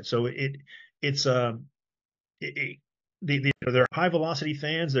job site. So it's it, they're high velocity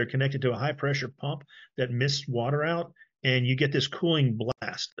fans. They're connected to a high pressure pump that mists water out, and you get this cooling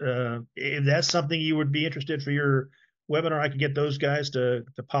blast. If that's something you would be interested for your webinar, I could get those guys to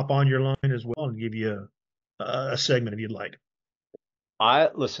pop on your line as well and give you a segment if you'd like. I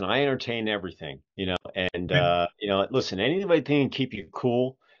entertain everything, and Okay. listen, anything can keep you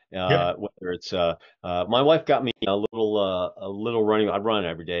cool. Yep. Whether it's my wife got me a little running. I run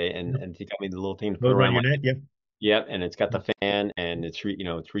every day, and Yep. and she got me the little thing to put Load around around my your neck. Yep. yeah, and it's got the fan, and it's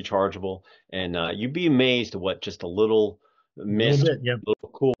rechargeable, and you'd be amazed at what just a little A little mist, bit. Yep. a little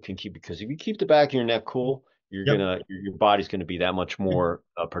cool can keep. Because if you keep the back of your neck cool, Yep. your body's gonna be that much more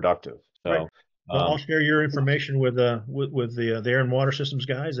productive. Right. So. Well, I'll Um, share your information with the air and water systems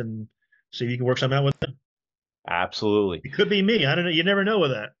guys and see if you can work something out with them. Absolutely. It could be me. I don't know. You never know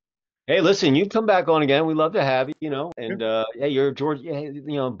with that. Hey, listen, you come back on again. We love to have you, Yep. and yeah, you're Georgia,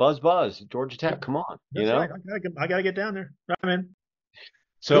 yeah, buzz, Georgia Yep. Tech. Come on, That's right. I gotta get down there. Right, man.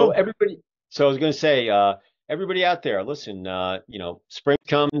 So Cool. everybody, so I was going to say, everybody out there, listen, spring's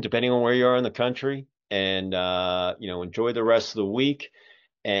coming, depending on where you are in the country, and enjoy the rest of the week,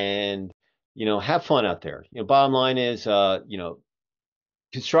 and have fun out there. Bottom line is,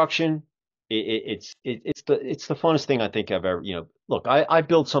 construction. It's the funnest thing I think I've ever. Look, I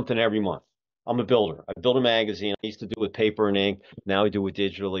build something every month. I'm a builder. I build a magazine. I used to do it with paper and ink. Now I do it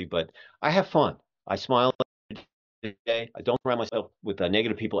digitally, but I have fun. I smile every day. I don't surround myself with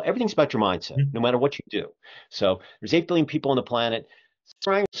negative people. Everything's about your mindset, Mhm. no matter what you do. So there's 8 billion people on the planet.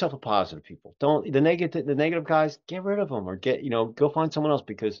 Surround yourself with positive people. Don't the negative guys, get rid of them or go find someone else,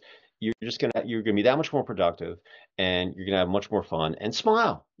 because you're gonna be that much more productive, and you're gonna have much more fun and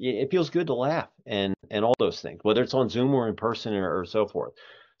smile. It feels good to laugh and all those things, whether it's on Zoom or in person or so forth.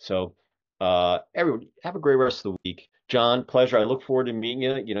 So, everyone, have a great rest of the week. John, pleasure. I look forward to meeting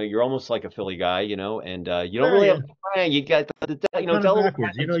you. You're almost like a Philly guy, and you don't Yeah, really yeah. have twang. You got Kind of Delaware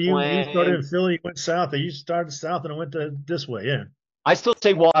backwards. has You started twang. in Philly, you went south, and you started south and went to this way. Yeah. I still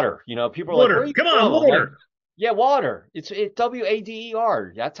say water. People are like, "Where are Water. you Come on, from?" I'm like, water. Yeah, water. It's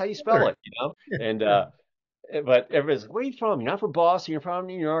Wader. That's how you spell Water. it, And but everybody's like, where are you from? You're not from Boston. You're from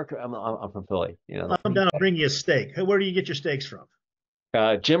New York. I'm from Philly. I'll come down. I'll bring you a steak. Where do you get your steaks from?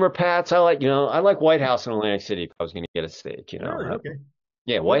 Jim or Pat's. I like White House in Atlantic City. If I was going to get a steak, Really? Okay.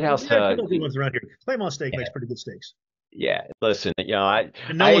 Yeah, Well, White House. we have a couple good ones around here. Claymont Steak makes Yeah, pretty good steaks. yeah. Listen, And no I one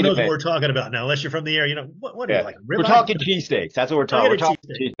ate knows what it. we're talking about now, unless you're from the area. What do you Yeah, like? we're Ribeye? talking cheesesteaks. That's what we're I'll talking. get We're a talking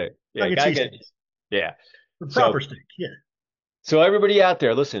cheesesteak. cheesesteak. I'll Yeah, get gotta get. cheesesteaks. Yeah. The proper So, steak. Yeah. so everybody out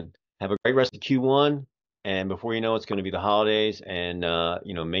there, listen. Have a great rest of Q1, and before you know, it's going to be the holidays, and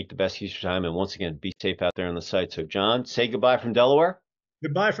make the best use of your time. And once again, be safe out there on the site. So, John, say goodbye from Delaware.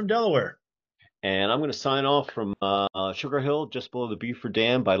 Goodbye from Delaware. And I'm going to sign off from Sugar Hill, just below the Buford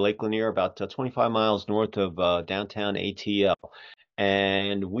Dam by Lake Lanier, about 25 miles north of downtown ATL.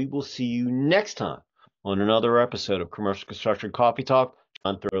 And we will see you next time on another episode of Commercial Construction Coffee Talk.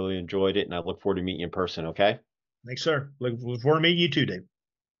 John thoroughly enjoyed it, and I look forward to meeting you in person, okay? Thanks, sir. Look forward to meeting you too, Dave.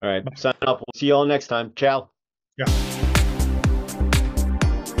 All right, Bye. sign off. We'll see you all next time. Ciao. Yeah.